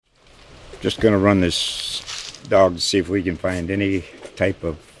Just going to run this dog to see if we can find any type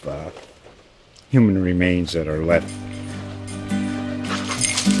of human remains that are left.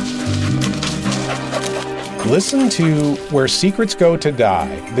 Listen to Where Secrets Go to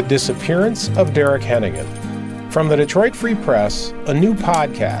Die, The Disappearance of Derek Hennigan. From the Detroit Free Press, a new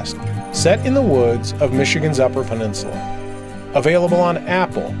podcast set in the woods of Michigan's Upper Peninsula. Available on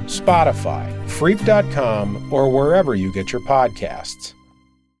Apple, Spotify, Freep.com, or wherever you get your podcasts.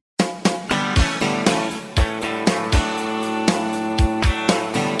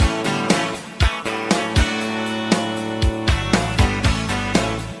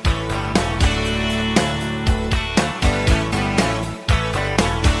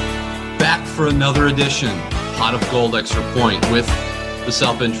 Back for another edition, Pot of Gold Extra Point with the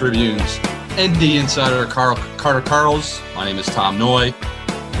South Bend Tribune's ND Insider Carter Carls. My name is Tom Noy,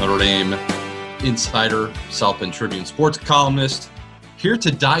 Notre Dame Insider, South Bend Tribune sports columnist, here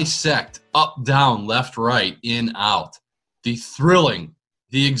to dissect up, down, left, right, in, out, the thrilling,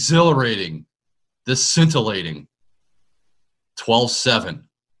 the exhilarating, the scintillating 12-7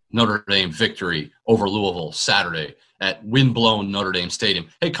 Notre Dame victory over Louisville Saturday at windblown Notre Dame Stadium.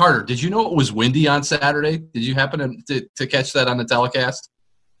 Hey, Carter, did you know it was windy on Saturday? Did you happen to catch that on the telecast?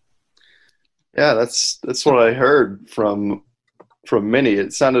 Yeah, that's what I heard from many.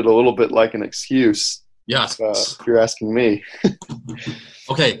 It sounded a little bit like an excuse. Yes. If you're asking me.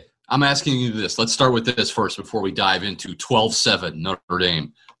 Okay, I'm asking you this. Let's start with this first before we dive into 12-7 Notre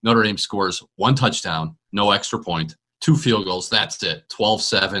Dame. Notre Dame scores 1 touchdown, no extra point, 2 field goals. That's it.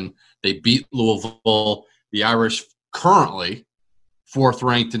 12-7. They beat Louisville. The Irish currently 4th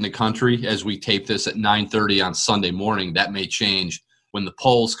ranked in the country as we tape this at 9:30 on Sunday morning. That may change when the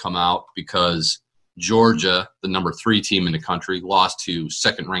polls come out because Georgia, the number 3 team in the country, lost to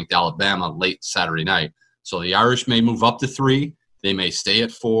 2nd-ranked Alabama late Saturday night. So the Irish may move up to 3. They may stay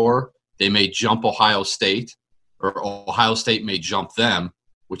at 4. They may jump Ohio State, or Ohio State may jump them,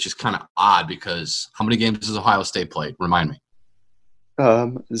 which is kind of odd because how many games has Ohio State played? Remind me.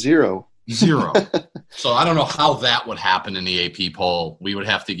 0. 0. So I don't know how that would happen in the AP poll. We would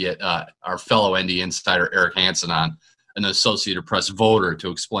have to get our fellow ND Insider Eric Hansen on, an Associated Press voter,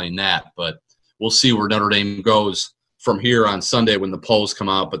 to explain that. But we'll see where Notre Dame goes from here on Sunday when the polls come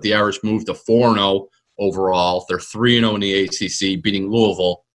out. But the Irish moved to 4-0 overall. They're 3-0 in the ACC, beating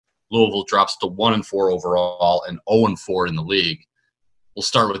Louisville. Louisville drops to 1-4 overall and 0-4 in the league. We'll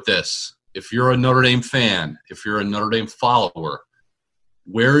start with this. If you're a Notre Dame fan, if you're a Notre Dame follower,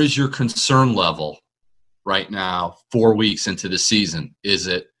 where is your concern level right now, 4 weeks into the season? Is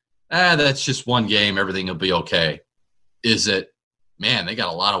it, that's just one game, everything will be okay? Is it, man, they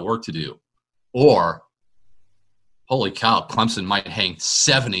got a lot of work to do? Or, holy cow, Clemson might hang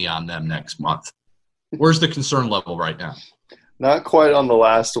 70 on them next month. Where's the concern level right now? Not quite on the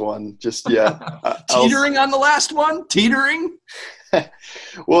last one just yet. Teetering on the last one? Teetering?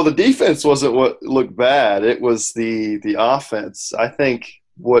 Well, the defense wasn't what looked bad. It was the offense. I think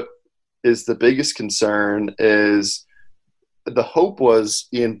what is the biggest concern is the hope was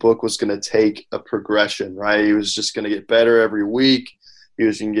Ian Book was going to take a progression, right? He was just going to get better every week. He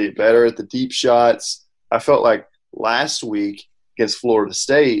was going to get better at the deep shots. I felt like last week against Florida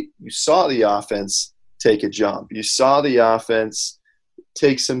State, you saw the offense take a jump. You saw the offense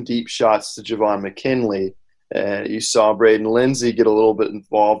take some deep shots to Javon McKinley. And you saw Braden Lindsey get a little bit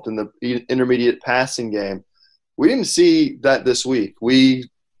involved in the intermediate passing game. We didn't see that this week.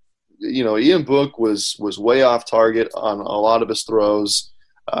 Ian Book was way off target on a lot of his throws.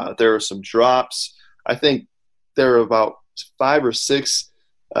 There were some drops. I think there were about 5 or 6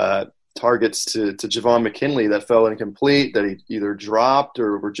 targets to Javon McKinley that fell incomplete, that he either dropped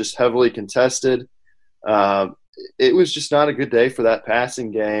or were just heavily contested. It was just not a good day for that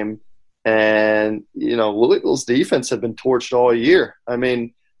passing game. And, Louisville's defense had been torched all year. I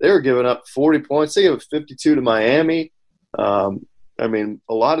mean, they were giving up 40 points. They gave 52 to Miami. A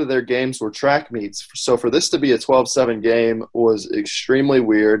lot of their games were track meets. So for this to be a 12-7 game was extremely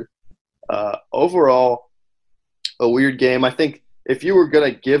weird. Overall, a weird game. I think if you were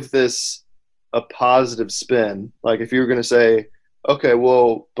going to give this a positive spin, like if you were going to say, okay,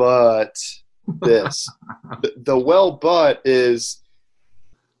 well, but this, but is –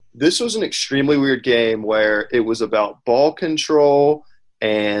 this was an extremely weird game where it was about ball control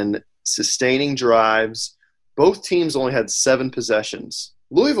and sustaining drives. Both teams only had 7 possessions.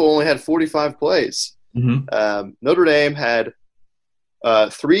 Louisville only had 45 plays. Mm-hmm. Notre Dame had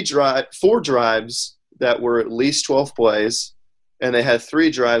 4 drives that were at least 12 plays, and they had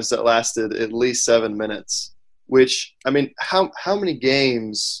 3 drives that lasted at least 7 minutes. Which, how many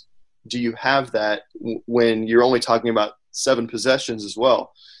games do you have that when you're only talking about 7 possessions as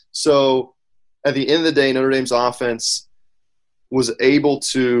well? So at the end of the day, Notre Dame's offense was able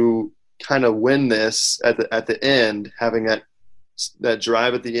to kind of win this at the end, having that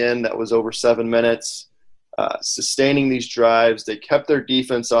drive at the end that was over 7 minutes, sustaining these drives. They kept their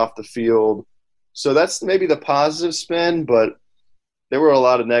defense off the field. So that's maybe the positive spin, but there were a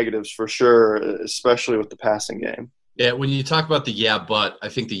lot of negatives for sure, especially with the passing game. Yeah, when you talk about the but, I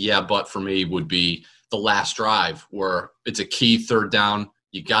think the but for me would be the last drive where it's a key third down.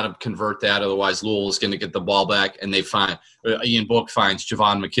 You got to convert that, otherwise Louisville is going to get the ball back, and they find Ian Book finds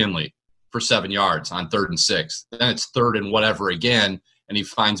Javon McKinley for 7 yards on 3rd and 6. Then it's 3rd and whatever again, and he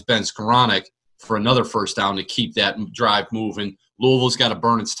finds Ben Skoranek for another first down to keep that drive moving. Louisville's got to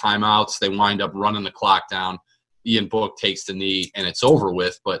burn its timeouts. They wind up running the clock down. Ian Book takes the knee, and it's over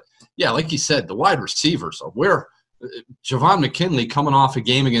with. But, yeah, like you said, the wide receivers are where Javon McKinley coming off a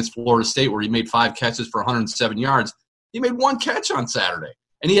game against Florida State where he made 5 catches for 107 yards. He made 1 catch on Saturday,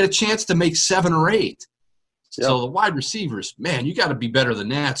 and he had a chance to make 7 or 8. Yep. So the wide receivers, man, you got to be better than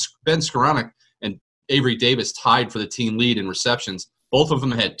that. Ben Skoranek and Avery Davis tied for the team lead in receptions. Both of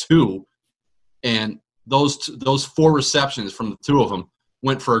them had 2, and those 4 receptions from the 2 of them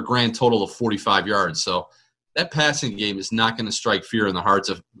went for a grand total of 45 yards. So that passing game is not going to strike fear in the hearts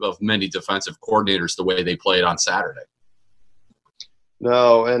of many defensive coordinators the way they played on Saturday.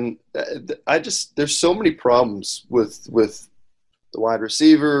 No, and there's so many problems with the wide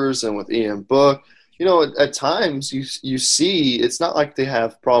receivers and with Ian Book. You know, at times you see it's not like they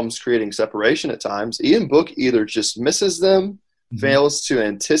have problems creating separation at times. Ian Book either just misses them, fails to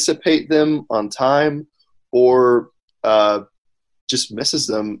anticipate them on time, or just misses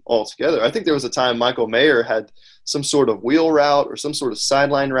them altogether. I think there was a time Michael Mayer had some sort of wheel route or some sort of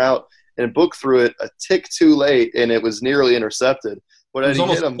sideline route, and Book threw it a tick too late, and it was nearly intercepted. But had he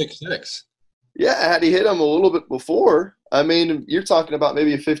hit him, 6-6. Yeah, had he hit him a little bit before, I mean, you're talking about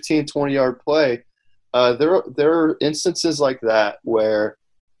maybe a 15, 20-yard play. There are instances like that where,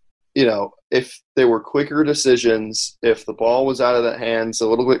 you know, if there were quicker decisions, if the ball was out of the hands a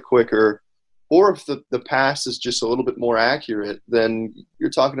little bit quicker, or if the pass is just a little bit more accurate, then you're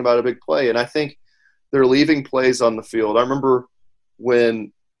talking about a big play. And I think they're leaving plays on the field. I remember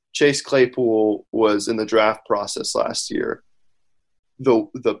when Chase Claypool was in the draft process last year,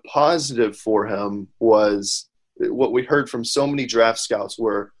 the positive for him was what we heard from so many draft scouts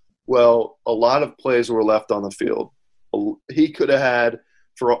were, well, a lot of plays were left on the field. He could have had,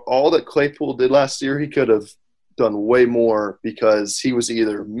 for all that Claypool did last year, he could have done way more because he was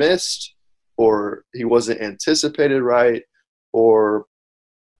either missed or he wasn't anticipated right, or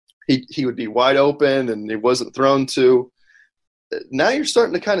he would be wide open and he wasn't thrown to. Now you're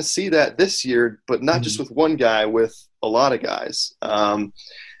starting to kind of see that this year, but not just with one guy, with a lot of guys. And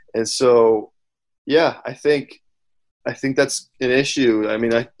so, yeah, I think that's an issue. I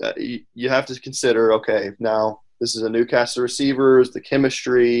mean, you have to consider, okay, now this is a new cast of receivers, the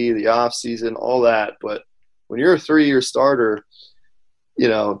chemistry, the offseason, all that. But when you're a 3-year starter, you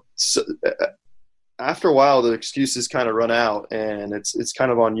know, after a while the excuses kind of run out, and it's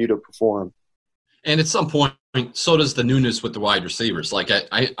kind of on you to perform. And at some point, so does the newness with the wide receivers. Like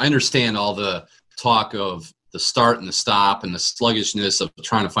I understand all the talk of the start and the stop and the sluggishness of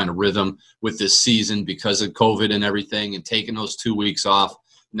trying to find a rhythm with this season because of COVID and everything, and taking those 2 weeks off,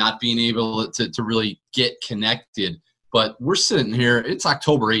 not being able to really get connected. But we're sitting here, it's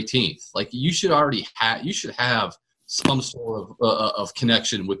October 18th. Like you should have some sort of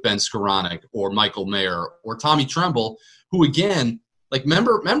connection with Ben Skoranek or Michael Mayer or Tommy Tremble, who again, like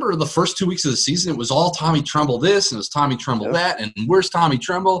remember the first 2 weeks of the season, it was all Tommy Tremble this and it was Tommy Tremble that, and where's Tommy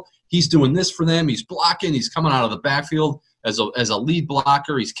Tremble? He's doing this for them. He's blocking. He's coming out of the backfield as a lead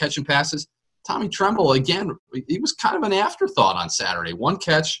blocker. He's catching passes. Tommy Tremble, again, he was kind of an afterthought on Saturday. 1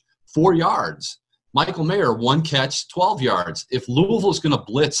 catch, 4 yards. Michael Mayer, 1 catch, 12 yards. If Louisville's going to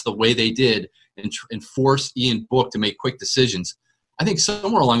blitz the way they did and force Ian Book to make quick decisions, I think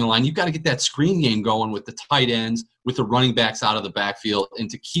somewhere along the line you've got to get that screen game going with the tight ends, with the running backs out of the backfield, and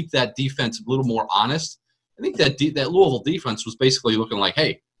to keep that defense a little more honest. I think that Louisville defense was basically looking like,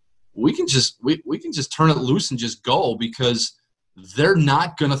 hey, we can just turn it loose and just go, because they're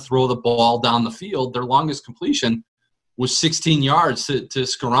not going to throw the ball down the field. Their longest completion was 16 yards to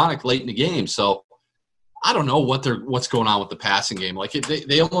Skoranek late in the game. So I don't know what's going on with the passing game. Like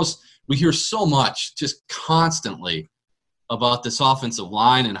they almost, we hear so much just constantly about this offensive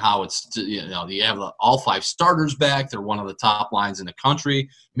line and how it's, you have all 5 starters back. They're one of the top lines in the country.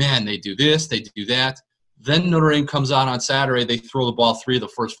 Man, they do this, they do that. Then Notre Dame comes out on Saturday. They throw the ball 3 of the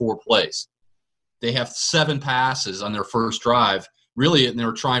first 4 plays. They have 7 passes on their first drive, really, and they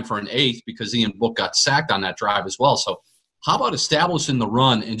were trying for an 8th because Ian Book got sacked on that drive as well. So How about establishing the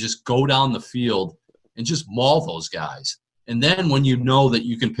run and just go down the field and just maul those guys? And then when you know that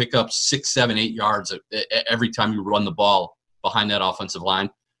you can pick up 6, 7, 8 yards every time you run the ball behind that offensive line,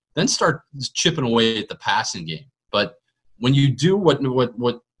 then start chipping away at the passing game. But when you do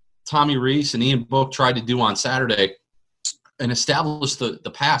what Tommy Rees and Ian Book tried to do on Saturday and establish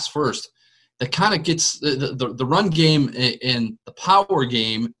the pass first, that kind of gets the run game and the power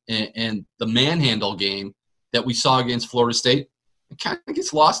game and the manhandle game that we saw against Florida State, it kind of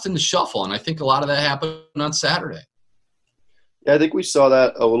gets lost in the shuffle. And I think a lot of that happened on Saturday. Yeah, I think we saw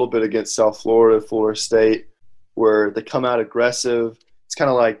that a little bit against South Florida, Florida State, where they come out aggressive. It's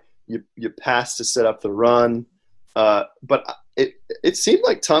kind of like you pass to set up the run. But it seemed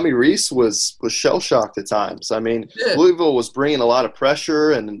like Tommy Rees was shell-shocked at times. I mean, Louisville was bringing a lot of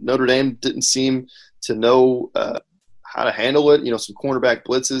pressure, and Notre Dame didn't seem to know how to handle it. Some cornerback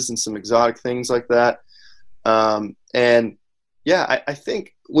blitzes and some exotic things like that. I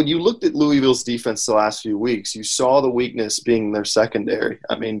think when you looked at Louisville's defense the last few weeks, you saw the weakness being their secondary.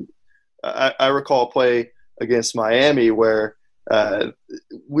 I mean, I recall a play against Miami where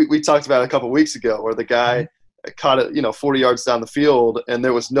we talked about it a couple of weeks ago where the guy caught it, 40 yards down the field, and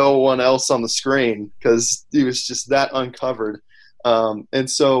there was no one else on the screen because he was just that uncovered. And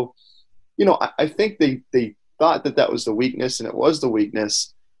so, I think they thought that was the weakness, and it was the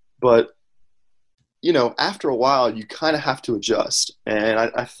weakness. But, after a while, you kind of have to adjust. And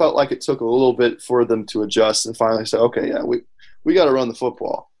I felt like it took a little bit for them to adjust and finally say, okay, yeah, we got to run the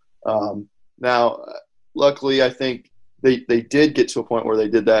football. Now, luckily, I think they did get to a point where they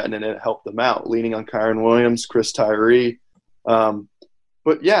did that, and then it helped them out, leaning on Kyron Williams, Chris Tyree.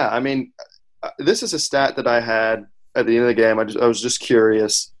 But, yeah, I mean, this is a stat that I had at the end of the game. I was just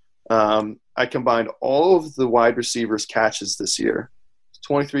curious. I combined all of the wide receivers' catches this year,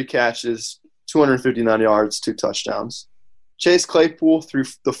 23 catches, 259 yards, 2 touchdowns. Chase Claypool, through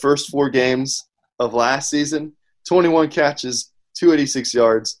the first 4 games of last season, 21 catches, 286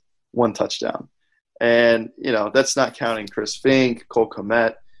 yards, 1 touchdown. And, that's not counting Chris Fink, Cole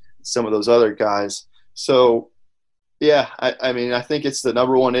Kmet, some of those other guys. So, yeah, I mean, I think it's the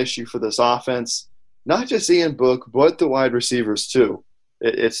number one issue for this offense. Not just Ian Book, but the wide receivers too.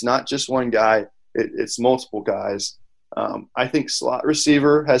 It's not just one guy. It's multiple guys. I think slot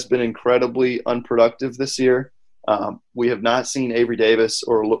receiver has been incredibly unproductive this year. We have not seen Avery Davis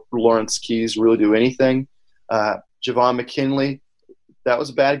or Lawrence Keys really do anything. Javon McKinley, that was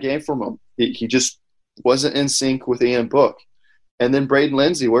a bad game from him. He just wasn't in sync with Ian Book. And then Braden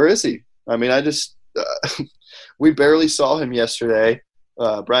Lindsey, where is he? I mean, we barely saw him yesterday.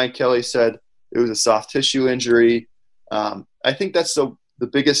 Brian Kelly said it was a soft tissue injury. I think that's the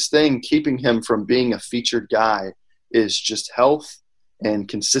biggest thing keeping him from being a featured guy is just health and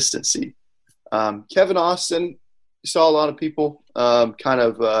consistency. Kevin Austin, you saw a lot of people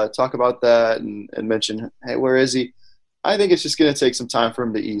talk about that and mention, hey, where is he? I think it's just going to take some time for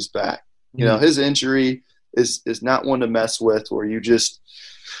him to ease back. His injury is not one to mess with where you just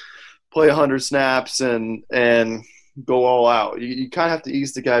play 100 snaps and go all out. You kind of have to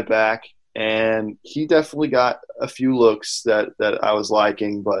ease the guy back, and he definitely got a few looks that I was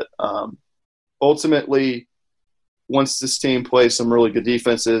liking. But ultimately, once this team plays some really good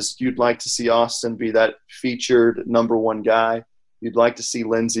defenses, you'd like to see Austin be that featured number one guy. You'd like to see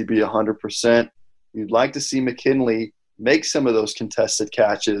Lindsey be 100%. You'd like to see McKinley make some of those contested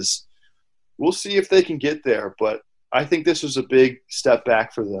catches. We'll see if they can get there, but I think this was a big step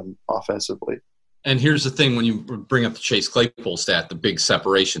back for them offensively. And here's the thing, when you bring up the Chase Claypool stat, the big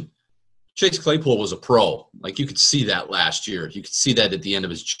separation. Chase Claypool was a pro. Like, you could see that last year. You could see that at the end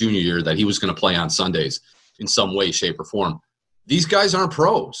of his junior year that he was going to play on Sundays in some way, shape, or form. These guys aren't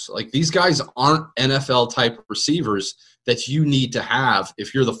pros. Like, these guys aren't NFL-type receivers that you need to have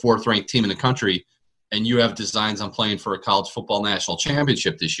if you're the 4th-ranked team in the country and you have designs on playing for a college football national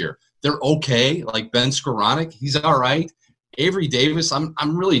championship this year. They're okay. Like Ben Skoranek, he's all right. Avery Davis, I'm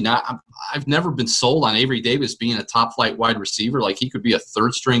really not. I've never been sold on Avery Davis being a top-flight wide receiver. Like, he could be a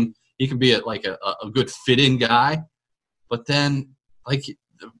third string. He could be a good fit-in guy. But then, like,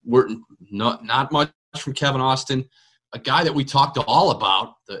 we're not much from Kevin Austin. A guy that we talked all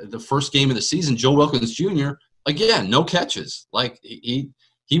about the first game of the season, Joe Wilkins Jr., again, no catches. Like, he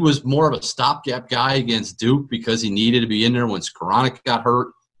was more of a stopgap guy against Duke because he needed to be in there when Skoranek got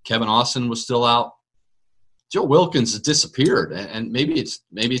hurt. Kevin Austin was still out. Joe Wilkins has disappeared, and maybe it's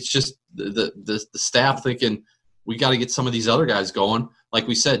just the staff thinking we got to get some of these other guys going. Like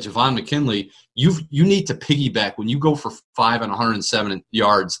we said, Javon McKinley, you need to piggyback when you go for 5 and 107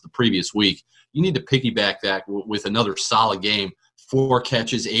 yards the previous week. You need to piggyback that with another solid game, 4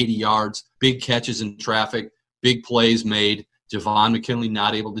 catches, 80 yards, big catches in traffic. big plays made. Javon McKinley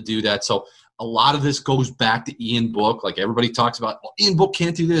not able to do that. So a lot of this goes back to Ian Book. Like everybody talks about, well, Ian Book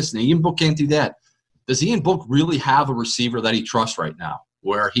can't do this and Ian Book can't do that. Does Ian Book really have a receiver that he trusts right now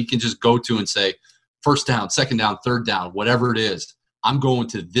where he can just go to and say, first down, second down, third down, whatever it is, I'm going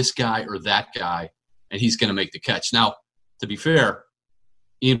to this guy or that guy, and he's going to make the catch. Now, to be fair,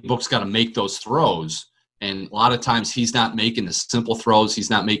 Ian Book's got to make those throws, and a lot of times he's not making the simple throws. He's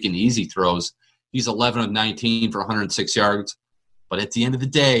not making the easy throws. He's 11 of 19 for 106 yards. But at the end of the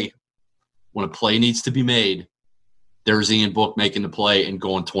day, when a play needs to be made, there's Ian Book making the play and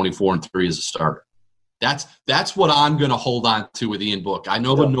going 24-3 as a starter. That's what I'm going to hold on to with Ian Book. I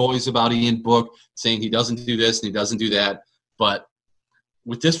know the noise about Ian Book saying he doesn't do this and he doesn't do that, but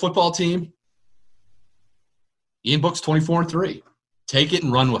with this football team, Ian Book's 24-3. Take it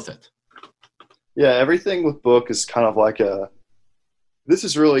and run with it. Yeah, everything with Book is kind of like this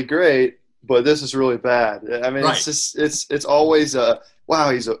is really great, but this is really bad. I mean, right. It's always wow,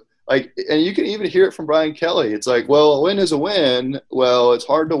 and you can even hear it from Brian Kelly. It's like, well, a win is a win. Well, it's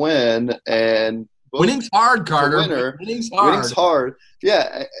hard to win, and winning's hard, Carter. Winning's hard.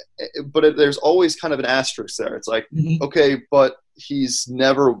 Yeah, but there's always kind of an asterisk there. It's like, okay, but he's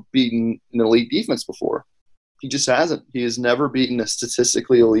never beaten an elite defense before. He just hasn't. He has never beaten a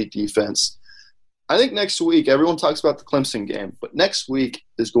statistically elite defense. I think next week, everyone talks about the Clemson game, but next week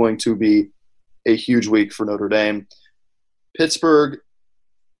is going to be a huge week for Notre Dame. Pittsburgh,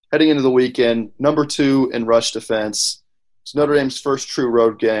 heading into the weekend, number 2 in rush defense. It's Notre Dame's first true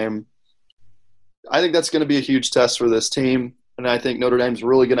road game. I think that's going to be a huge test for this team, and I think Notre Dame's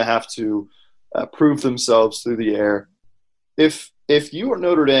really going to have to prove themselves through the air. If you are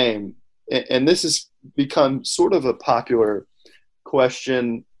Notre Dame, and this has become sort of a popular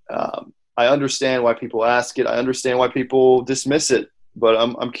question, I understand why people ask it. I understand why people dismiss it, but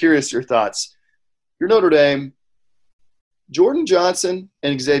I'm curious your thoughts. You're Notre Dame, Jordan Johnson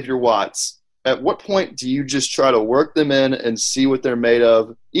and Xavier Watts. At what point do you just try to work them in and see what they're made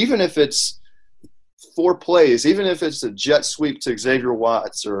of, even if it's 4 plays, even if it's a jet sweep to Xavier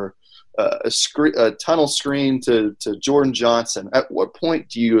Watts or a tunnel screen to Jordan Johnson? At what point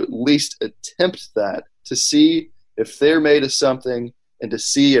do you at least attempt that to see if they're made of something and to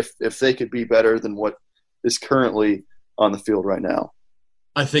see if they could be better than what is currently on the field right now?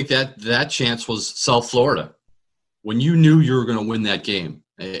 I think that chance was South Florida when you knew you were going to win that game.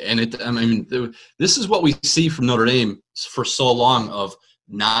 And this is what we see from Notre Dame for so long of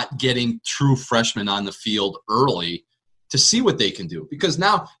not getting true freshmen on the field early to see what they can do. Because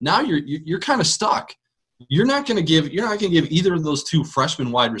now you're kind of stuck. You're not going to give either of those 2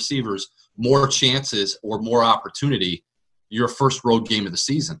 freshman wide receivers more chances or more opportunity your first road game of the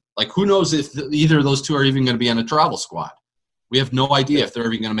season. Like, who knows if either of those 2 are even going to be on a travel squad. We have no idea if they're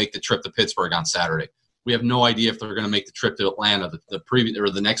even going to make the trip to Pittsburgh on Saturday. We have no idea if they're going to make the trip to Atlanta the previous or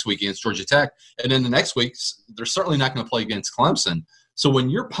the next week against Georgia Tech. And then the next week, they're certainly not going to play against Clemson. So when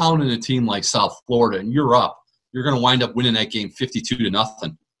you're pounding a team like South Florida and you're up, you're going to wind up winning that game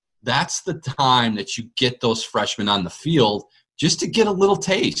 52-0. That's the time that you get those freshmen on the field just to get a little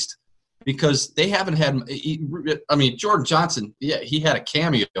taste, because they haven't had – Jordan Johnson, yeah, he had a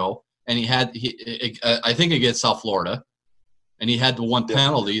cameo, and I think against South Florida, and he had the one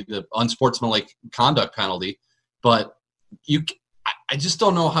penalty, the unsportsmanlike conduct penalty. But I just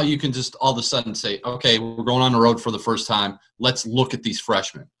don't know how you can just all of a sudden say, okay, we're going on the road for the first time. Let's look at these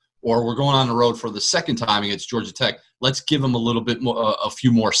freshmen. Or we're going on the road for the second time against Georgia Tech. Let's give them a little bit more, a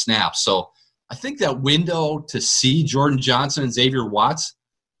few more snaps. So I think that window to see Jordan Johnson and Xavier Watts,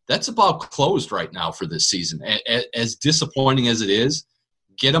 that's about closed right now for this season. As disappointing as it is,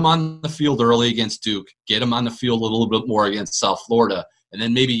 get them on the field early against Duke. Get them on the field a little bit more against South Florida, and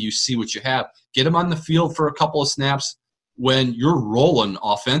then maybe you see what you have. Get them on the field for a couple of snaps when you're rolling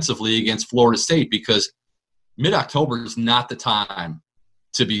offensively against Florida State, because mid-October is not the time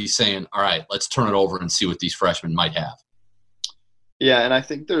to be saying, all right, let's turn it over and see what these freshmen might have. Yeah, and I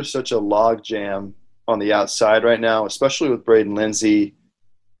think there's such a log jam on the outside right now, especially with Braden Lindsey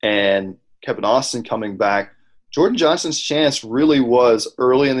and Kevin Austin coming back. Jordan Johnson's chance really was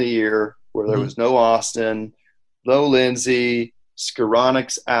early in the year where there was no Austin, no Lindsey,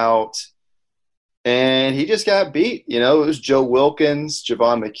 Skoranik's out, and he just got beat. It was Joe Wilkins,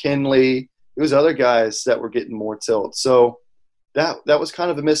 Javon McKinley. It was other guys that were getting more tilt. So that was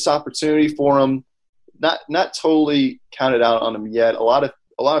kind of a missed opportunity for him. Not totally counted out on him yet. A lot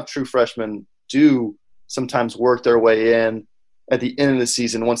of true freshmen do sometimes work their way in at the end of the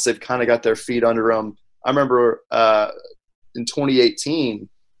season once they've kind of got their feet under them. I remember in 2018,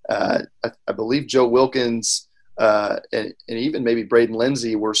 I believe Joe Wilkins and even maybe Braden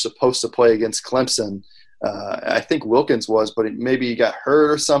Lindsey were supposed to play against Clemson I think Wilkins was, but maybe he got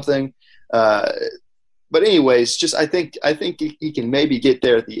hurt or something. But anyways, just I think he can maybe get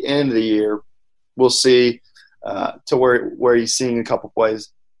there at the end of the year. We'll see to where he's seeing a couple plays.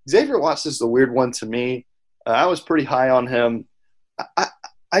 Xavier Watts is the weird one to me. I was pretty high on him.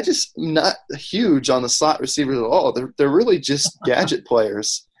 I just not huge on the slot receivers at all. They're really just gadget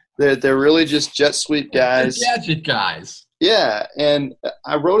players. They're really just jet sweep guys. They're gadget guys. Yeah, and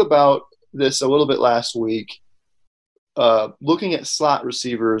I wrote about this a little bit last week. Looking at slot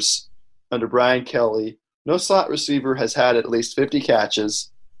receivers under Brian Kelly, no slot receiver has had at least 50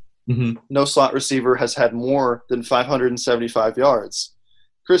 catches. Mm-hmm. No slot receiver has had more than 575 yards.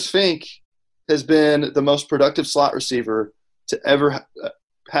 Chris Fink has been the most productive slot receiver to ever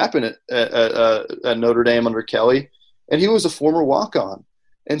happen at Notre Dame under Kelly, and he was a former walk-on.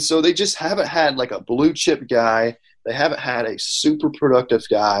 And so they just haven't had like a blue-chip guy. They haven't had a super productive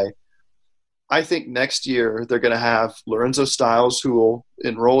guy. I think next year they're going to have Lorenzo Styles, who will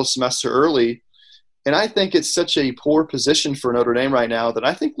enroll a semester early. And I think it's such a poor position for Notre Dame right now that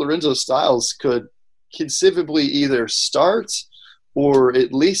I think Lorenzo Styles could conceivably either start or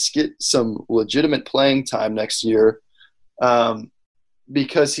at least get some legitimate playing time next year,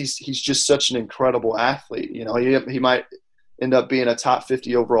 because he's just such an incredible athlete. You know, he might end up being a top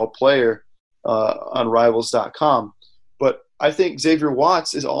 50 overall player on Rivals.com. But I think Xavier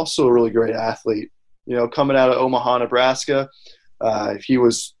Watts is also a really great athlete. You know, coming out of Omaha, Nebraska, he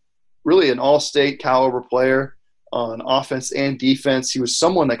was really an all-state caliber player on offense and defense. He was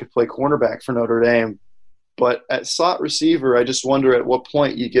someone that could play cornerback for Notre Dame. But at slot receiver, I just wonder at what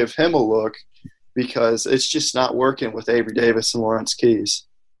point you give him a look, because it's just not working with Avery Davis and Lawrence Keys.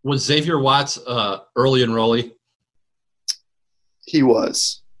 Was Xavier Watts early enrollee? He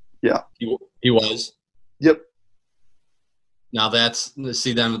was. Yeah. He was? Yep. Now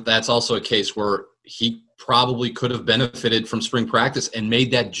that's also a case where he probably could have benefited from spring practice and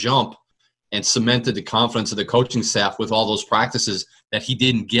made that jump and cemented the confidence of the coaching staff with all those practices that he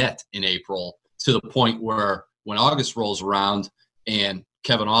didn't get in April, to the point where when August rolls around and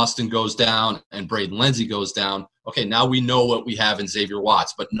Kevin Austin goes down and Braden Lenzy goes down, okay, now we know what we have in Xavier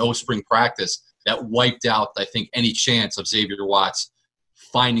Watts, but no spring practice. That wiped out, I think, any chance of Xavier Watts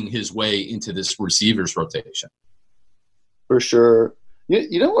finding his way into this receivers rotation. For sure.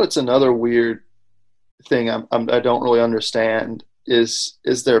 You know what's another weird thing I don't really understand is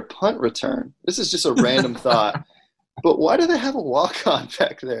their punt return. This is just a random thought, but why do they have a walk-on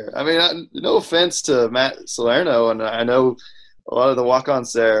back there? I mean, no offense to Matt Salerno, and I know a lot of the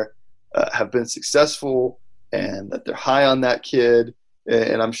walk-ons there have been successful and that they're high on that kid,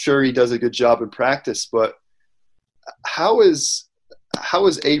 and I'm sure he does a good job in practice, but how is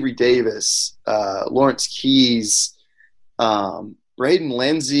Avery Davis, Lawrence Keys, Braden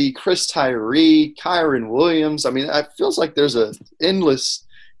Lenzy, Chris Tyree, Kyron Williams? I mean, it feels like there's a endless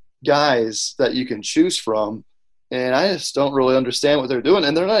guys that you can choose from, and I just don't really understand what they're doing,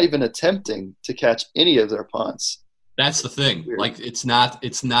 and they're not even attempting to catch any of their punts. That's the thing. Like, it's not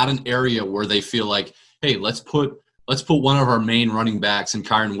an area where they feel like, hey, let's put one of our main running backs in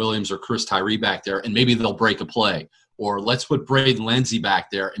Kyron Williams or Chris Tyree back there, and maybe they'll break a play. Or let's put Braden Lenzy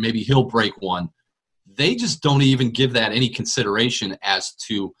back there, and maybe he'll break one. They just don't even give that any consideration as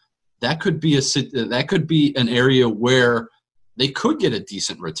to that could be an area where they could get a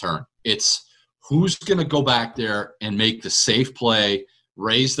decent return. It's who's going to go back there and make the safe play,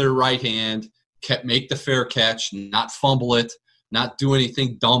 raise their right hand, make the fair catch, not fumble it, not do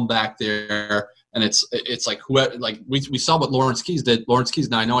anything dumb back there. And it's like whoever, like we saw what Lawrence Keys did. Lawrence Keys,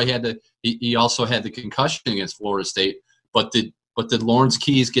 now I know he also had the concussion against Florida State, but did Lawrence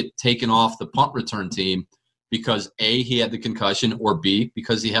Keys get taken off the punt return team because A, he had the concussion, or B,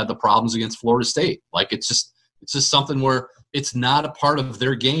 because he had the problems against Florida State? Like, it's just something where it's not a part of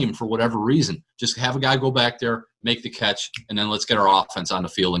their game for whatever reason. Just have a guy go back there, make the catch, and then let's get our offense on the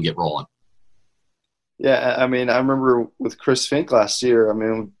field and get rolling. Yeah, I mean, I remember with Chris Fink last year, I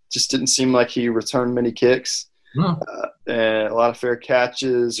mean, just didn't seem like he returned many kicks. No. And a lot of fair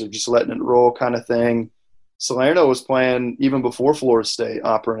catches or just letting it roll kind of thing. Salerno was playing even before Florida State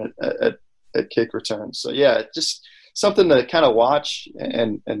operating at kick returns. So, yeah, just something to kind of watch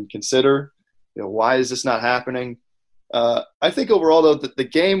and consider. You know, why is this not happening? I think overall, though, the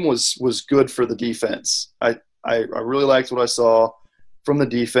game was good for the defense. I really liked what I saw from the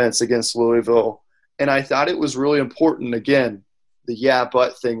defense against Louisville. And I thought it was really important, again, the yeah,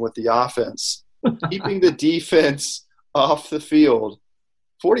 but thing with the offense. Keeping the defense off the field.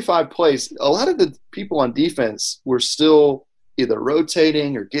 45 plays, a lot of the people on defense were still either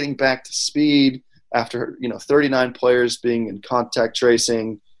rotating or getting back to speed after, 39 players being in contact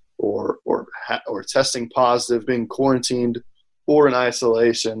tracing or testing positive, being quarantined, or in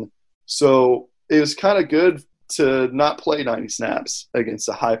isolation. So it was kind of good to not play 90 snaps against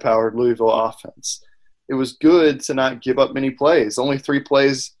a high-powered Louisville offense. It was good to not give up many plays, only 3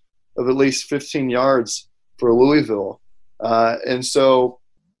 plays of at least 15 yards for Louisville. And so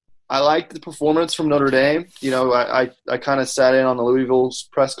I liked the performance from Notre Dame. You know, I kind of sat in on the Louisville's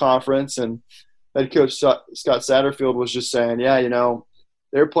press conference, and head coach Scott Satterfield was just saying, yeah, you know,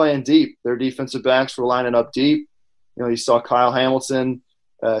 they're playing deep. Their defensive backs were lining up deep. You know, you saw Kyle Hamilton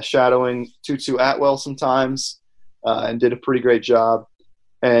shadowing Tutu Atwell sometimes and did a pretty great job.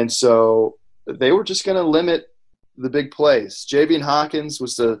 And so they were just going to limit the big plays. Javian Hawkins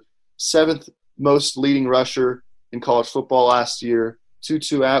was the 7th most leading rusher in college football last year.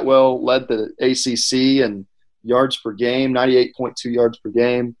 Tutu Atwell led the ACC in yards per game, 98.2 yards per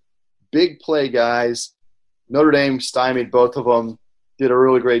game. Big play guys. Notre Dame stymied both of them, did a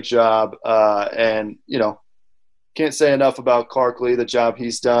really great job. And, you know, can't say enough about Clark-Lea, the job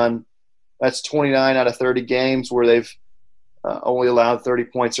he's done. That's 29 out of 30 games where they've only allowed 30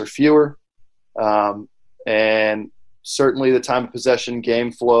 points or fewer. And certainly the time of possession,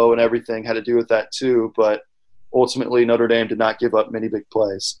 game flow, and everything had to do with that too. But ultimately, Notre Dame did not give up many big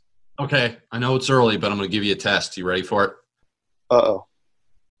plays. Okay, I know it's early, but I'm going to give you a test. You ready for it? Uh-oh.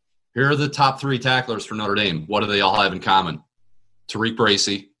 Here are the top 3 tacklers for Notre Dame. What do they all have in common? Tariq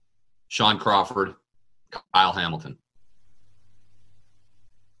Bracy, Shaun Crawford, Kyle Hamilton.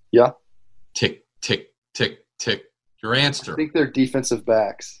 Yeah. Tick, tick, tick, tick. Your answer. I think they're defensive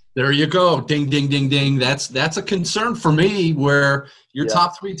backs. There you go. Ding, ding, ding, ding. That's a concern for me where your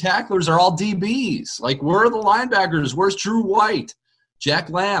top 3 tacklers are all DBs. Like, where are the linebackers? Where's Drew White? Jack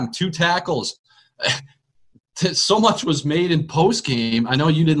Lamb, 2 tackles. So much was made in postgame. I know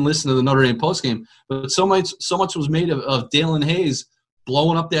you didn't listen to the Notre Dame postgame, but so much was made of Dalen Hayes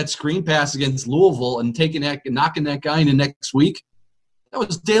blowing up that screen pass against Louisville and knocking that guy into next week. That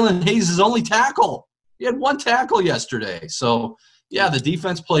was Dalen Hayes' only tackle. He had 1 tackle yesterday. So, yeah, the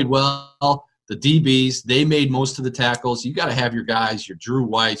defense played well. The DBs, they made most of the tackles. You got to have your guys, your Drew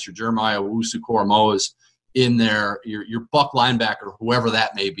Whites, your Jeremiah Owusu-Koramoahs in there, your buck linebacker, whoever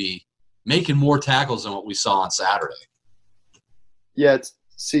that may be, making more tackles than what we saw on Saturday. Yeah,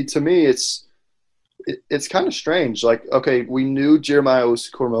 to me, it's kind of strange. Like, okay, we knew Jeremiah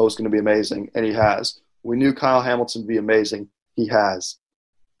Owusu-Koramoah was going to be amazing, and he has. We knew Kyle Hamilton would be amazing. He has.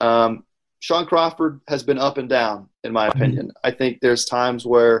 Shaun Crawford has been up and down, in my opinion. I think there's times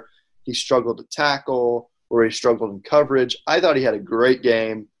where he struggled to tackle, where he struggled in coverage. I thought he had a great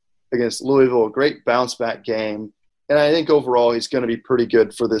game against Louisville, a great bounce-back game. And I think overall he's going to be pretty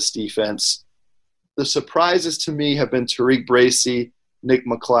good for this defense. The surprises to me have been Tariq Bracy, Nick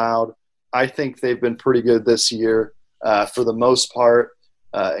McCloud. I think they've been pretty good this year for the most part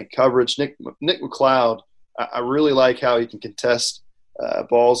in coverage. Nick McCloud, I really like how he can contest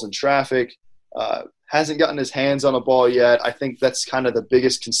balls in traffic. Hasn't gotten his hands on a ball yet. I think that's kind of the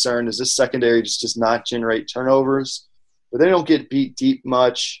biggest concern is this secondary just does not generate turnovers. But they don't get beat deep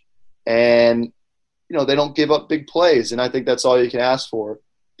much, and you know they don't give up big plays, and I think that's all you can ask for.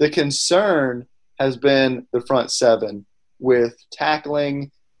 The concern has been the front 7 with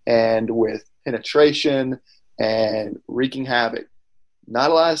tackling and with penetration and wreaking havoc.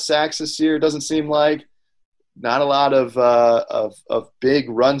 Not a lot of sacks this year, it doesn't seem like. Not a lot of big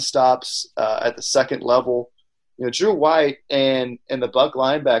run stops at the second level. You know, Drew White and the Buck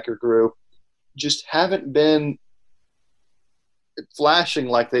linebacker group just haven't been flashing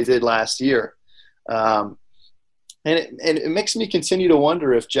like they did last year. And it makes me continue to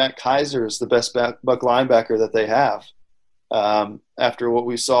wonder if Jack Kaiser is the best Buck linebacker that they have. After what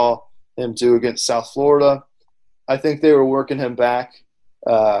we saw him do against South Florida, I think they were working him back.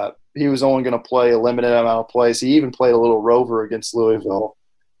 He was only going to play a limited amount of plays. He even played a little rover against Louisville.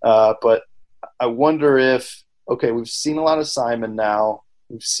 But I wonder if, okay, we've seen a lot of Simon now.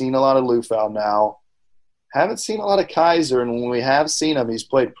 We've seen a lot of Lufau now. Haven't seen a lot of Kaiser, and when we have seen him, he's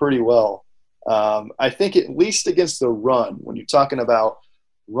played pretty well. I think at least against the run, when you're talking about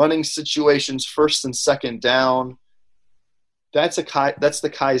running situations, first and second down, that's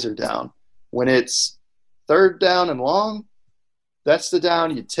the Kaiser down. When it's third down and long, that's the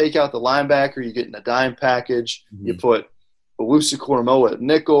down. You take out the linebacker, you get in a dime package, you put Owusu-Koramoah at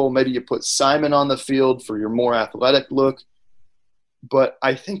nickel, maybe you put Simon on the field for your more athletic look. But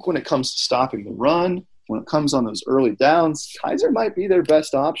I think when it comes to stopping the run, when it comes on those early downs, Kaiser might be their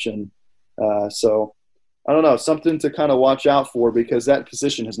best option. So I don't know, something to kind of watch out for because that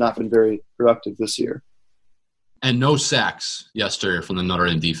position has not been very productive this year. And no sacks yesterday from the Notre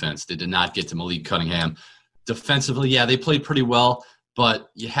Dame defense. They did not get to Malik Cunningham. Defensively, yeah, they played pretty well. but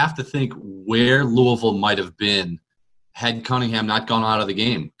you have to think where Louisville might have been had Cunningham not gone out of the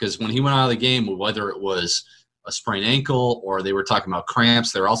game. Because when he went out of the game, whether it was a sprained ankle or they were talking about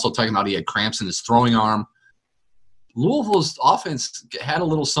cramps, they were also talking about he had cramps in his throwing arm. Louisville's offense had a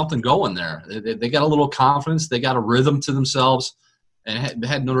little something going there. They got a little confidence. They got a rhythm to themselves and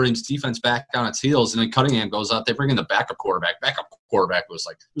had Notre Dame's defense back on its heels. And then Cunningham goes out. They bring in the backup quarterback. Backup quarterback was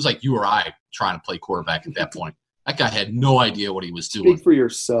like you or I trying to play quarterback at that point. That guy had no idea what he was doing. Speak for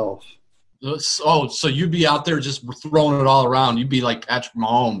yourself. Oh, so you'd be out there just throwing it all around. You'd be like Patrick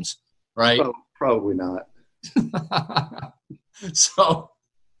Mahomes, right? Oh, probably not. So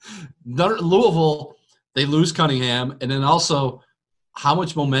Louisville, they lose Cunningham, and then also how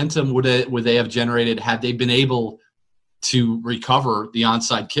much momentum would they have generated had they been able to recover the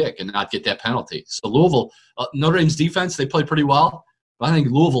onside kick and not get that penalty? So Louisville, Notre Dame's defense, they played pretty well, but I think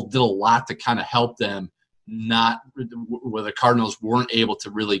Louisville did a lot to kind of help them where the Cardinals weren't able to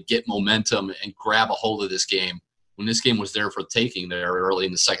really get momentum and grab a hold of this game when this game was there for taking there early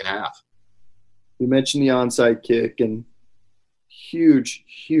in the second half. You mentioned the onside kick, and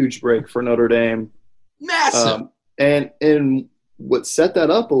huge break for Notre Dame. Massive. And what set that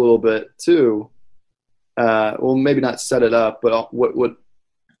up a little bit too, well, maybe not set it up, but what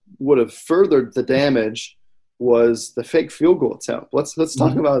would have furthered the damage was the fake field goal attempt. Let's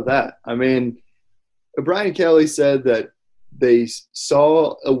talk about that. I mean, Brian Kelly said that they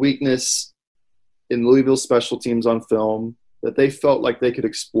saw a weakness in Louisville's special teams on film that they felt like they could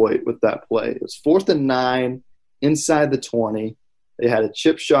exploit with that play. It was 4th and 9 inside the 20. They had a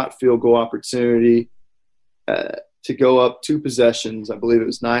chip shot field goal opportunity to go up 2 possessions. I believe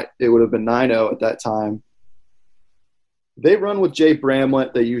it would have been 9-0 at that time. They run with Jay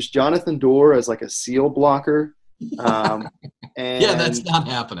Bramlett. They use Jonathan Dorr as like a seal blocker. And yeah, that's not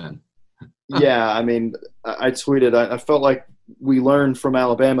happening. Yeah, I mean, I tweeted. I felt like we learned from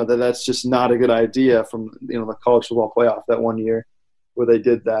Alabama that that's just not a good idea from the college football playoff that one year where they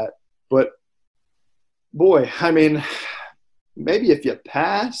did that. But boy, I mean, maybe if you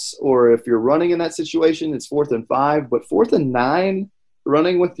pass or if you're running in that situation, it's 4th and 5. But 4th and 9,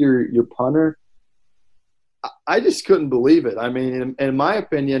 running with your punter, I just couldn't believe it. I mean, in my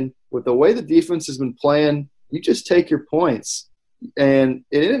opinion, with the way the defense has been playing, you just take your points. And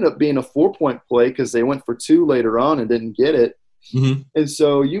it ended up being a 4-point play because they went for 2 later on and didn't get it. Mm-hmm. And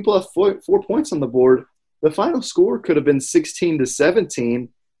so you left 4 points on the board. The final score could have been 16-17,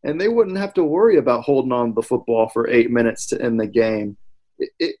 and they wouldn't have to worry about holding on to the football for 8 minutes to end the game.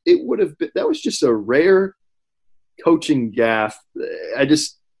 It would have been – that was just a rare coaching gaffe. It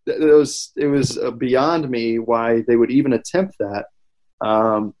was beyond me why they would even attempt that.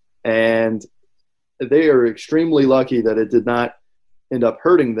 And they are extremely lucky that it did not end up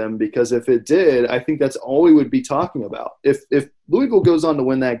hurting them, because if it did, I think that's all we would be talking about. If Louisville goes on to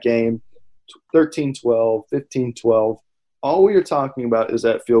win that game 13-12, 15-12, all we are talking about is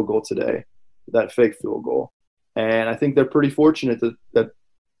that field goal today, that fake field goal. And I think they're pretty fortunate that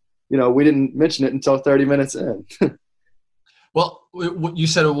we didn't mention it until 30 minutes in. Well, you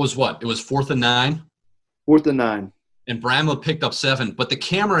said it was what? It was 4th and 9? 4th and 9. And Bramlett picked up 7. But the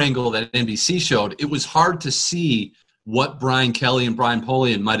camera angle that NBC showed, it was hard to see what Brian Kelly and Brian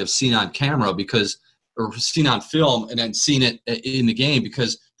Polian might have seen on camera or seen on film and then seen it in the game,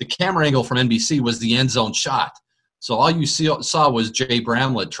 because the camera angle from NBC was the end zone shot. So all you saw was Jay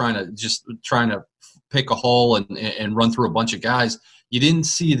Bramlett trying to pick a hole and run through a bunch of guys. You didn't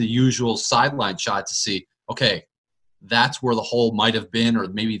see the usual sideline shot to see, okay, that's where the hole might have been, or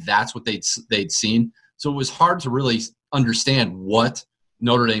maybe that's what they'd seen. So it was hard to really understand what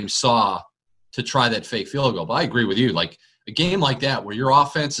Notre Dame saw to try that fake field goal. But I agree with you. Like a game like that where your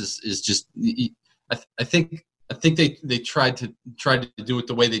offense is just – I think they tried to do it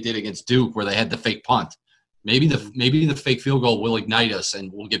the way they did against Duke, where they had the fake punt. Maybe the fake field goal will ignite us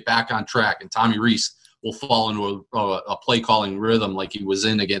and we'll get back on track, and Tommy Rees will fall into a play calling rhythm like he was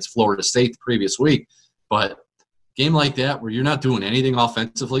in against Florida State the previous week. But game like that where you're not doing anything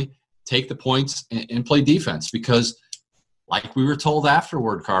offensively, take the points and play defense, because like we were told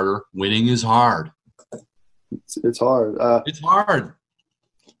afterward, Carter, winning is hard. It's hard. It's hard.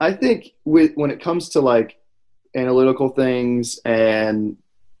 I think when it comes to like analytical things and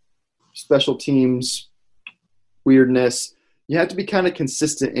special teams weirdness, you have to be kind of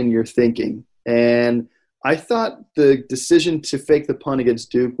consistent in your thinking. And I thought the decision to fake the punt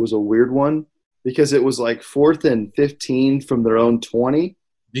against Duke was a weird one, because it was like 4th and 15 from their own 20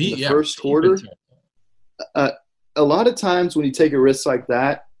 in the first quarter. A lot of times when you take a risk like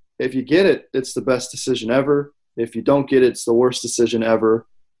that, if you get it, it's the best decision ever. If you don't get it, it's the worst decision ever.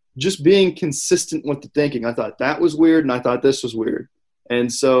 Just being consistent with the thinking. I thought that was weird, and I thought this was weird.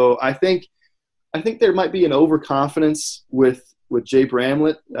 And so I think there might be an overconfidence with Jay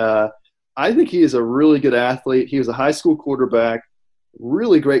Bramlett. I think he is a really good athlete. He was a high school quarterback,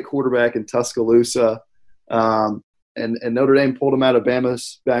 really great quarterback in Tuscaloosa. And Notre Dame pulled him out of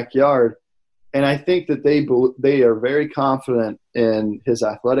Bama's backyard. And I think that they are very confident in his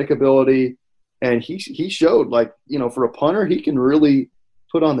athletic ability. And he showed, like, for a punter, he can really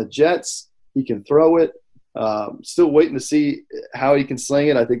put on the jets. He can throw it. Still waiting to see how he can sling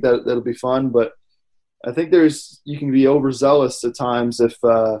it. I think that'll be fun. But I think you can be overzealous at times if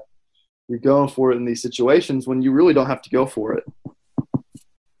you're going for it in these situations when you really don't have to go for it.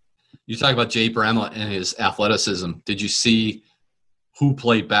 You talk about Jay Bramlett and his athleticism. Did you see who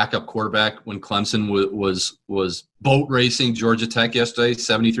played backup quarterback when Clemson was boat racing Georgia Tech yesterday,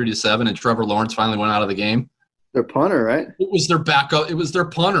 73-7, and Trevor Lawrence finally went out of the game? Their punter, right? It was their backup. It was their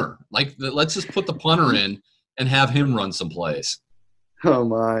punter. Like, let's just put the punter in and have him run some plays. Oh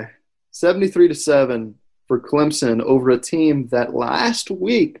my, 73-7 for Clemson over a team that last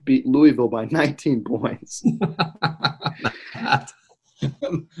week beat Louisville by 19 points.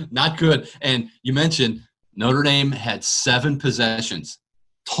 Not good. And you mentioned Notre Dame had 7 possessions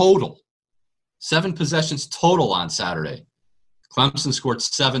total. 7 possessions total on Saturday. Clemson scored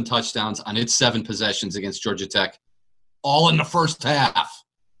 7 touchdowns on its 7 possessions against Georgia Tech, all in the first half.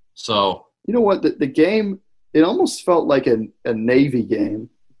 So, you know what? The game, it almost felt like a Navy game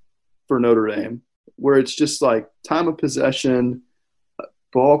for Notre Dame, where it's just like time of possession,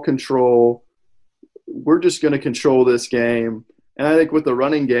 ball control. We're just going to control this game. And I think with the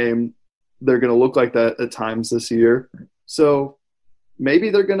running game, they're going to look like that at times this year. So maybe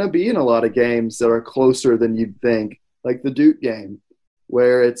they're going to be in a lot of games that are closer than you'd think, like the Duke game,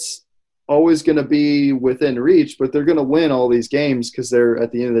 where it's always going to be within reach, but they're going to win all these games because they're,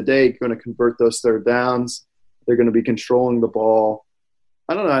 at the end of the day, going to convert those third downs. They're going to be controlling the ball.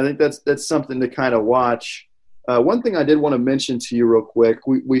 I don't know. I think that's something to kind of watch. One thing I did want to mention to you real quick,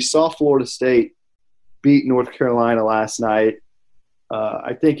 we saw Florida State beat North Carolina last night.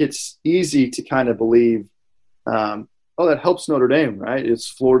 I think it's easy to kind of believe, that helps Notre Dame, right? It's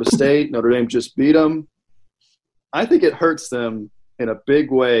Florida State. Notre Dame just beat them. I think it hurts them in a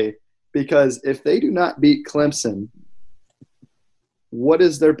big way because if they do not beat Clemson, what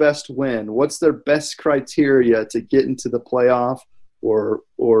is their best win? What's their best criteria to get into the playoff or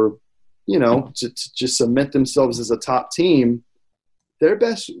to just cement themselves as a top team? Their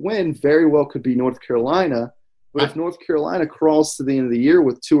best win very well could be North Carolina. But if North Carolina crawls to the end of the year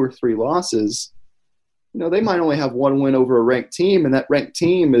with 2 or 3 losses, they might only have 1 win over a ranked team, and that ranked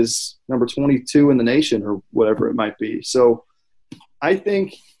team is number 22 in the nation or whatever it might be. So I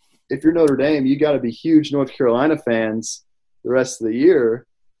think if you're Notre Dame, you got to be huge North Carolina fans the rest of the year,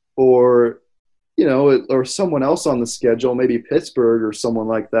 or someone else on the schedule, maybe Pittsburgh or someone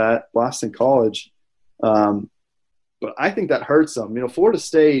like that, Boston College. But I think that hurts them. Florida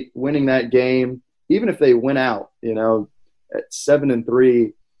State winning that game, even if they went out, at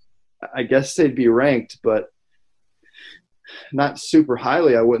 7-3, I guess they'd be ranked, but not super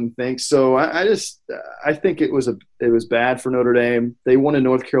highly, I wouldn't think. So I think it was bad for Notre Dame. They wanted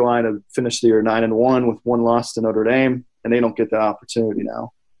North Carolina to finish the year 9-1 with 1 loss to Notre Dame, and they don't get that opportunity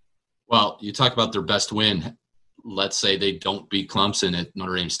now. Well, you talk about their best win. Let's say they don't beat Clemson at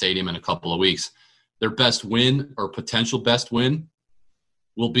Notre Dame Stadium in a couple of weeks. Their best win or potential best win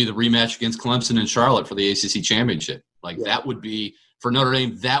will be the rematch against Clemson and Charlotte for the ACC championship. That would be, for Notre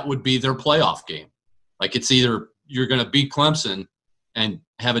Dame, that would be their playoff game. Like, it's either you're going to beat Clemson and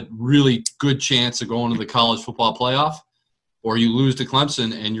have a really good chance of going to the college football playoff, or you lose to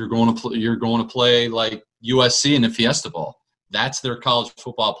Clemson and you're going to play like USC in the Fiesta Bowl. That's their college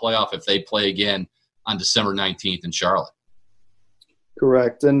football playoff if they play again on December 19th in Charlotte.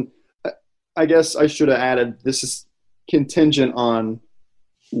 Correct. And I guess I should have added, this is contingent on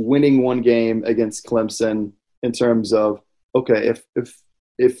winning 1 game against Clemson in terms of, okay,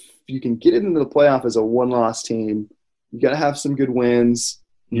 if you can get into the playoff as a 1-loss team, you got to have some good wins.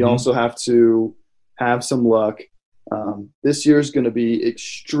 You also have to have some luck. This year is going to be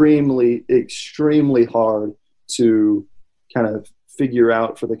extremely, extremely hard to kind of figure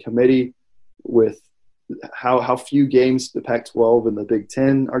out for the committee with how few games the Pac-12 and the Big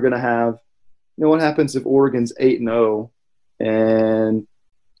Ten are going to have. What happens if Oregon's 8-0 and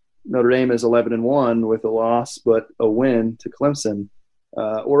Notre Dame is 11-1 with a loss but a win to Clemson,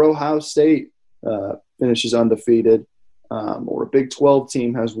 or Ohio State finishes undefeated, or a Big 12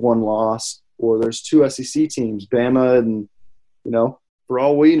 team has 1 loss, or there's 2 SEC teams, Bama and, for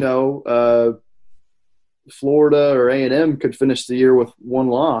all we know, Florida or A&M could finish the year with 1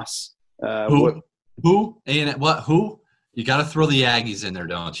 loss. Who? A&M? What? Who? You got to throw the Aggies in there,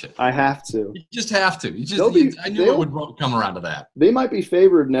 don't you? I have to. You just have to. I knew it would come around to that. They might be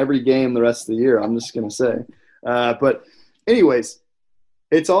favored in every game the rest of the year. I'm just going to say. But anyways,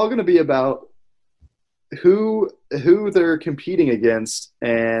 it's all going to be about who they're competing against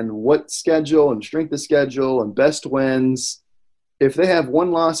and what schedule and strength of schedule and best wins. If they have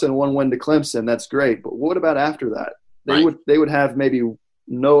one loss and one win to Clemson, that's great. But what about after that? They would have maybe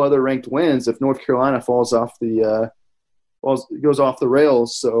no other ranked wins if North Carolina goes off the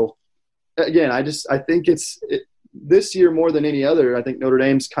rails. So again, I think this year more than any other. I think Notre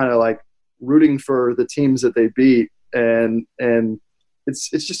Dame's kind of like rooting for the teams that they beat, and it's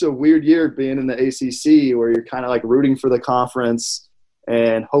just a weird year being in the ACC where you're kind of like rooting for the conference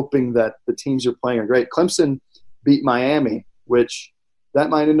and hoping that the teams you're playing are great. Clemson beat Miami, which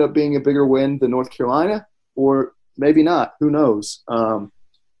that might end up being a bigger win than North Carolina, or maybe not. Who knows?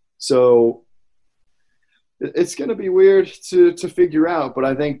 So it's going to be weird to figure out, but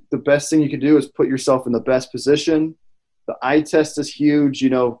I think the best thing you can do is put yourself in the best position. The eye test is huge, you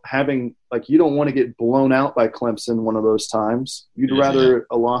don't want to get blown out by Clemson one of those times. You'd rather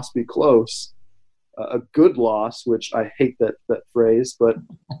a loss be close, a good loss, which I hate that phrase, but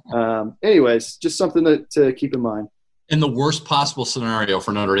anyways, just something to keep in mind. And the worst possible scenario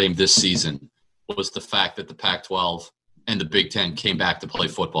for Notre Dame this season was the fact that the Pac-12 and the Big Ten came back to play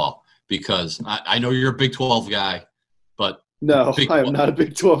football, because I know you're a Big 12 guy, but no, I am not a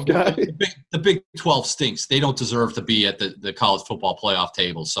Big 12 guy. The Big 12 stinks. They don't deserve to be at the college football playoff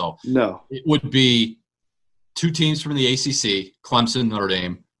table. So no, it would be 2 teams from the ACC, Clemson, Notre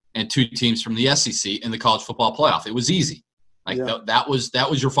Dame, and 2 teams from the SEC in the college football playoff. It was easy. That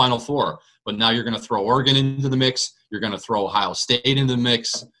was your Final Four. But now you're going to throw Oregon into the mix. You're going to throw Ohio State into the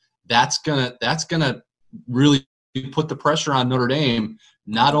mix. That's gonna really put the pressure on Notre Dame,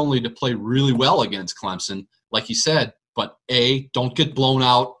 not only to play really well against Clemson, like you said, but A, don't get blown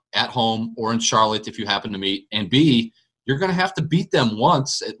out at home or in Charlotte if you happen to meet, and B, you're going to have to beat them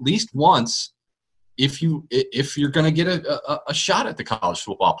at least once, if you're going to get a shot at the college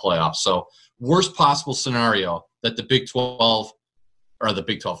football playoff. So worst possible scenario that the Big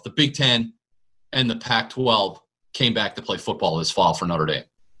 10 and the Pac-12 came back to play football this fall for Notre Dame.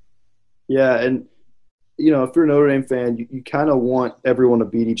 Yeah, and if you're a Notre Dame fan, you kind of want everyone to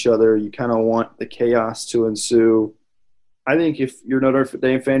beat each other. You kind of want the chaos to ensue. I think if you're a Notre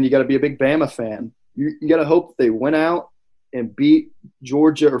Dame fan, you got to be a big Bama fan. You got to hope they win out and beat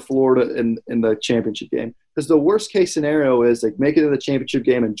Georgia or Florida in the championship game. Because the worst case scenario is they make it to the championship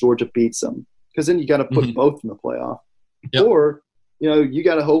game and Georgia beats them. Because then you got to put both in the playoff. Yep. Or you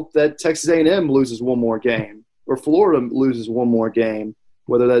got to hope that Texas A&M loses one more game or Florida loses one more game,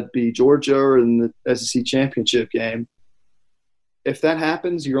 whether that be Georgia or in the SEC championship game. If that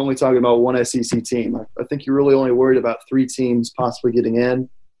happens, you're only talking about one SEC team. I think you're really only worried about 3 teams possibly getting in.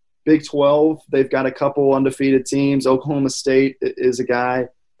 Big 12, they've got a couple undefeated teams. Oklahoma State is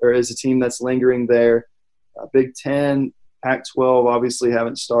a team that's lingering there. Big 10, Pac-12 obviously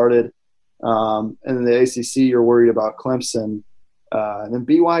haven't started. And in the ACC, you're worried about Clemson. And then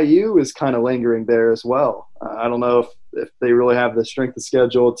BYU is kind of lingering there as well. I don't know if they really have the strength of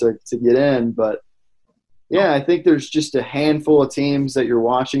schedule to get in, but yeah, I think there's just a handful of teams that you're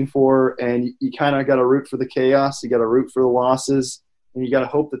watching for, and you kind of got to root for the chaos. You got to root for the losses, and you got to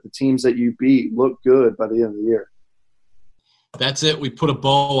hope that the teams that you beat look good by the end of the year. That's it. We put a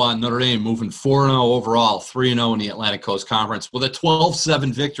bow on Notre Dame, moving 4-0 overall, 3-0 in the Atlantic Coast Conference with a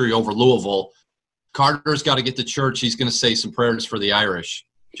 12-7 victory over Louisville. Carter's got to get to church. He's going to say some prayers for the Irish.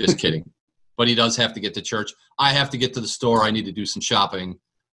 Just kidding. But he does have to get to church. I have to get to the store. I need to do some shopping.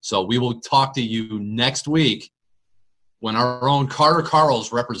 So we will talk to you next week when our own Carter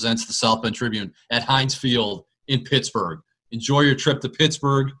Carls represents the South Bend Tribune at Heinz Field in Pittsburgh. Enjoy your trip to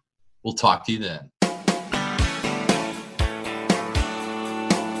Pittsburgh. We'll talk to you then.